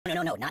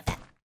No, not that.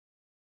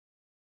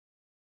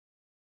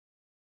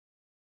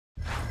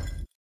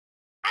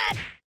 Ah!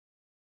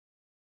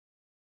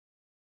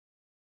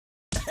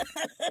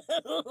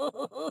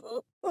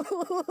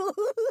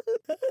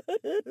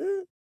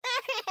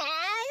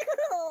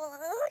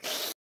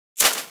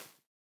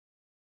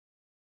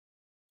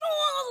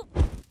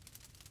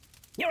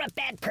 You're a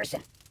bad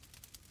person.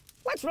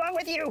 What's wrong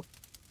with you?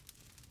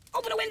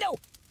 Open a window!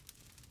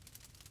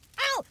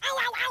 Ow! Ow,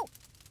 ow, ow!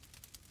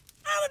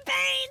 Oh, the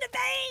pain! The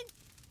pain!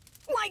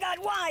 My God,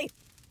 why?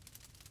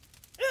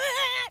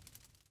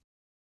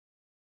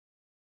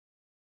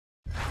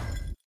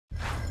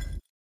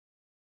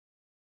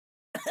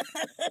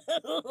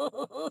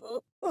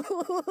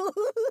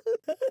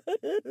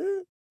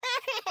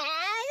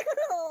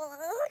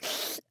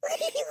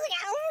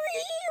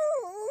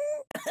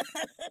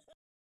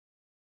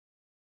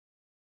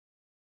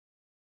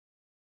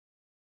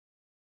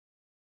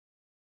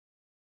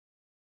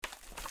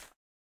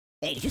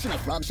 Hey, did you see my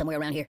frog somewhere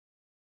around here?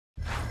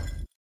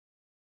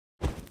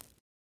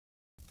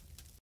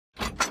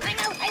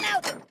 I'm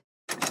out!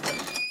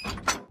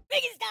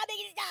 Make it stop!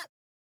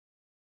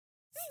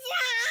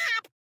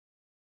 Stop!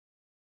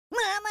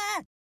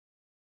 Mama!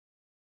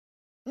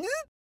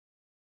 Hmm?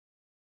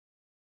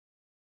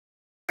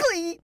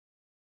 Glee!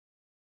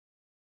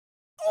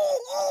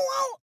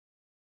 Oh!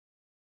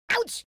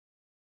 Ouch!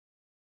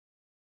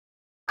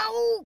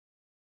 Oh!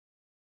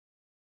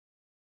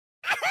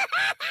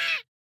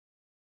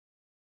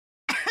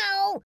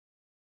 Ow!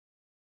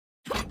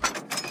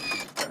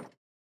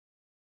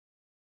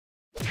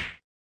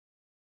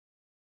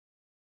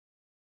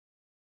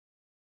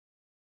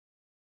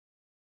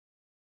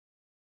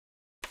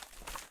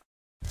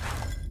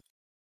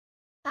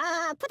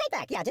 Put it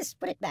back. Yeah, just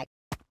put it back.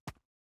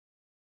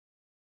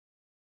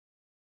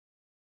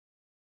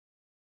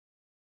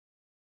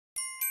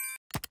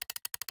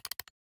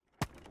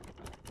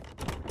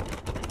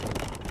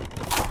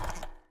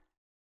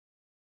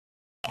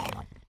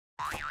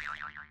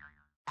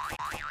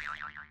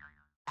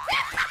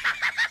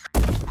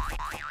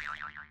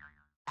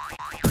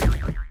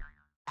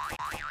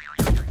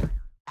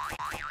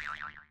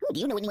 Do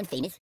you know anyone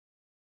famous?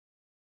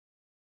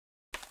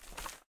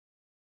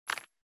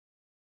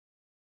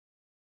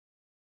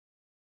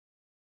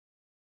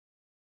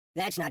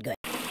 That's not good.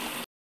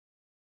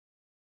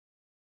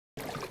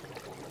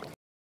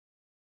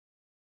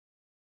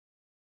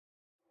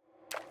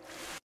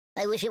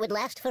 I wish it would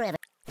last forever.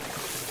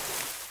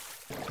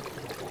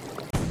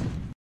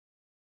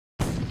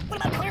 What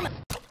about karma?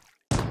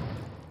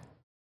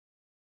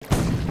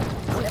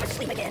 I'll never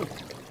sleep again.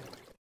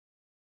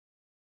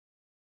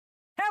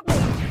 Help me!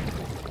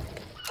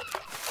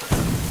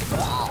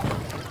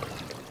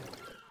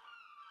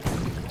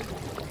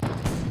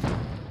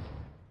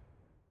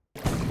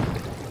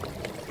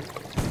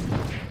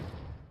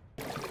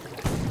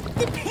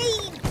 The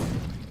pain!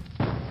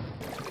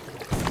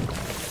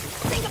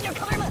 Think of your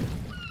karma!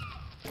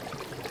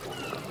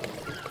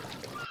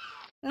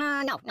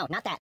 No,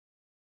 not that.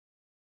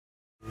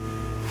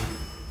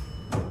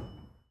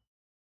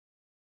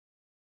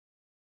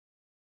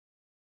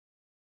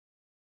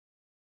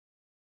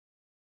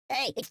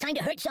 Hey, it's time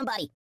to hurt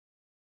somebody.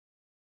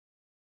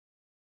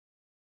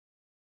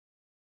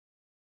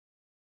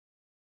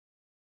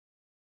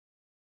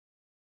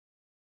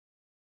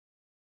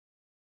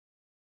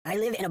 I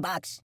live in a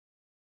box.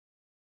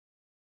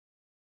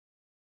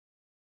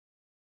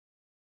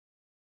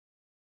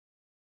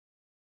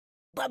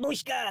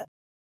 Babushka!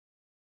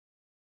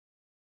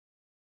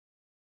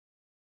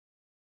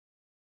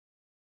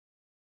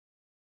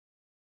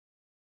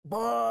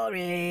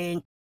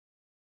 Boring.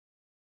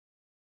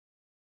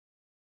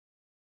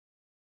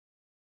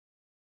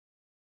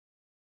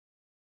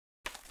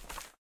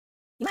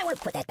 You might want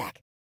to put that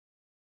back.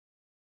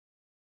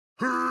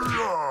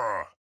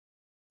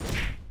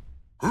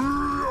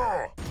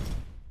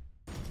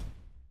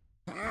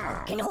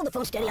 Can you hold the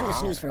phone steady? I'm gonna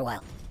snooze for a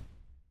while.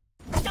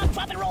 Stop,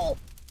 drop, and roll!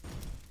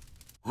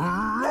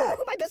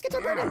 My biscuits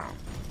are burning!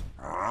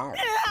 Ow!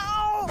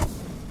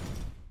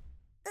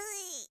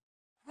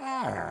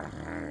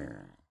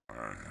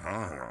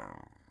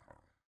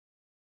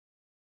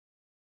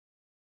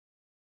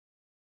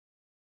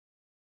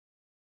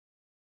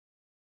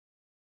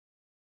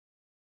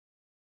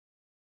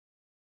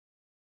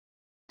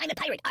 I'm a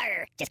pirate!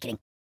 Arr! Just kidding.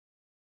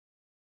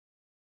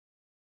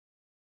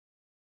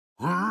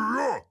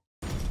 Have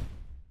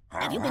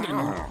you been to the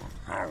moon?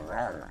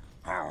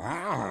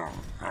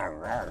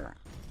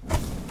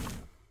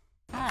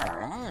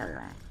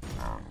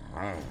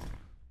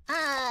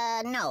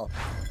 No.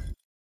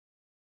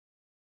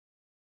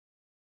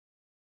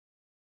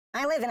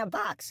 I live in a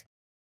box.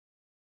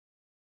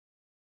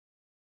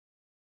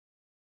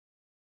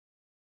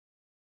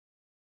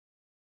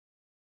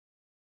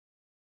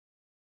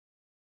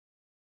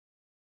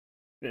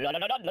 La la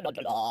la la la la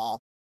la.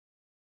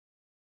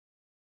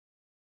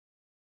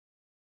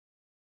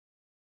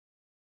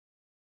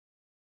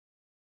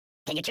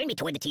 Can you turn me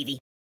toward the TV?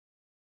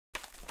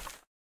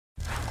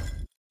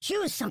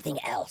 Choose something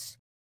else.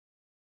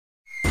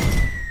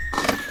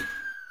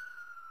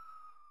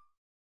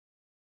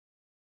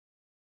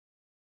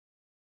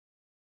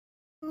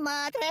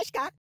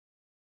 Matryoshka.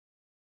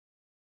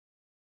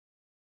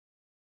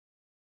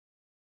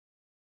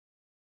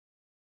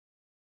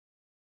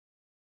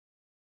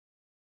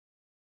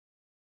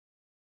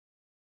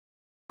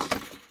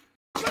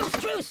 Truce,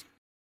 truce!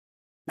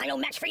 I no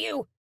match for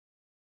you!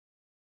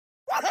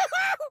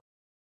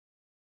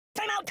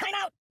 Time out, time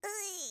out!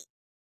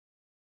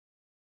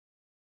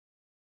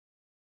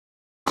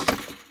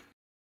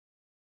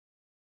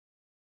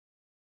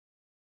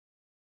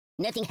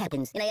 Nothing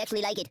happens, and I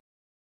actually like it.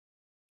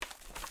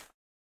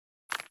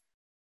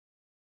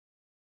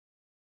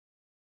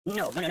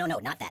 No,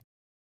 not that.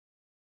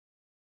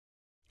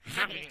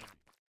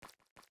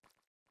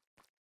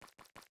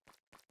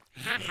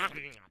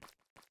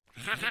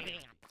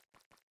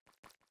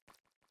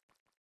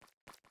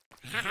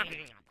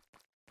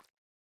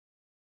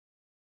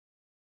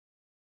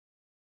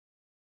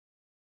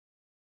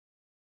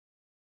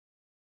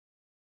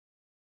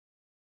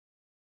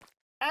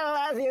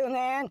 I love you,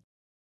 man.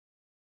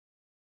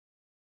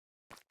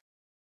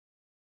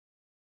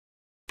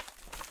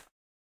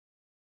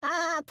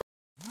 Ah.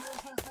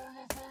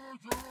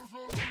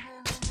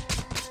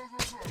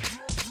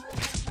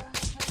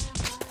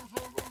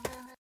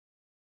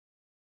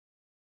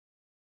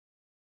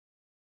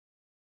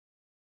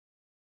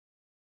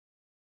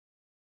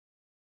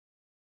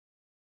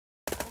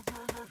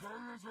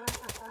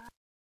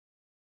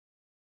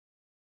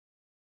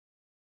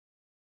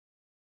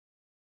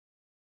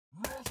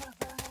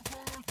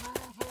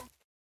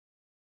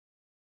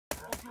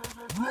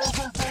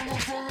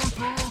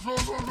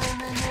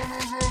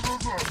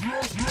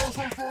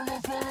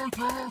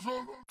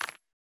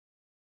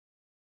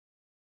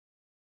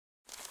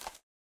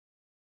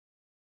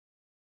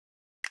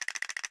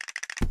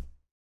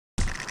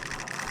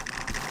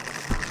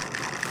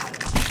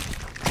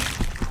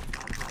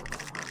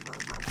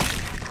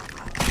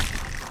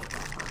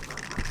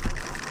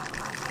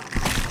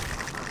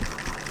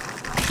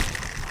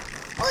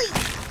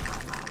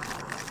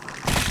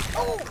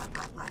 Oh!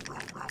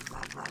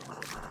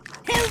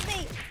 Help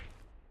me!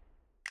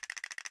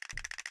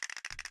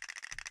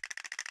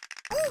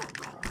 Ooh.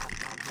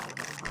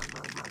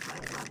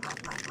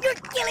 You're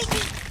killing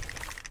me!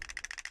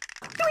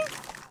 Doink.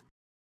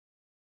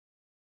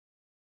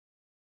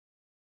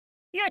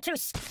 You're too...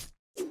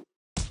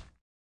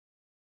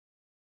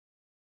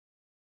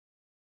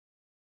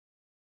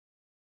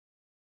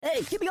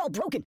 Hey, get me all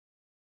broken!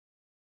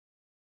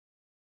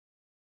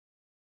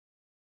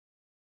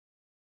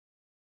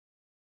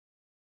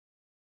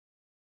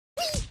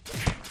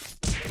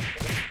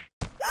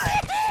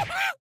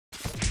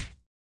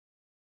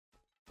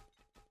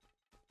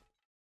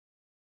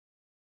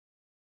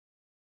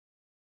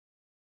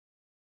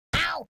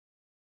 Ow!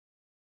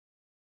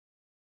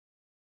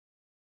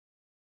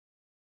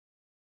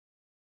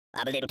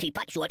 I'm a little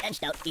teapot, short and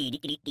stout.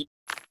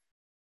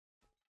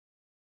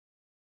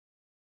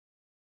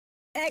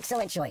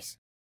 Excellent choice.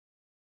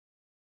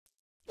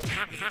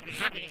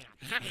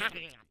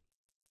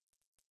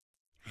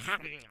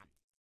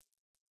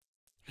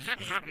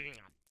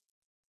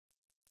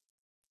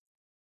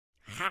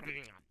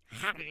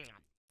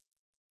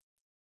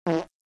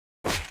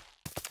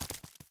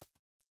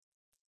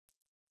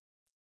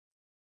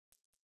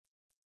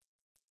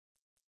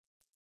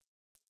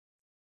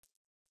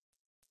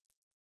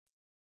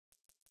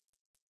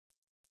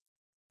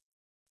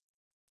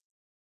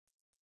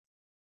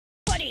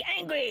 Buddy,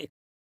 angry!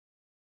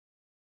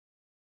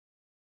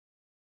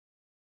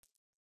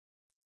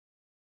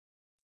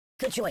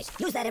 Good choice.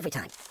 Use that every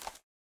time.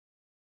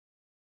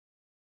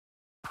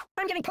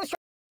 I'm getting pushed.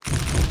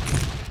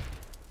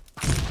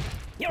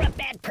 You're a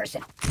bad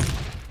person.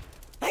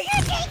 I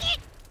can't take it!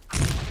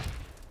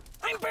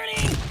 I'm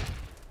burning!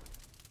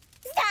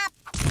 Stop!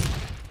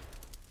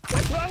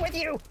 What's wrong with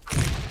you?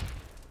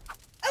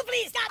 Oh,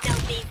 please stop! No,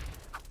 please!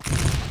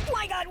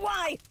 My God,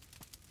 why?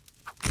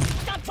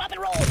 Stop, drop, and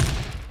roll!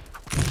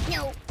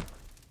 No.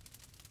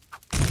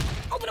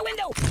 Open a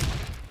window!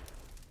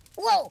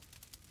 Whoa!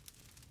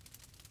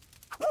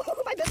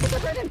 Oh, my biscuits are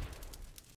burning!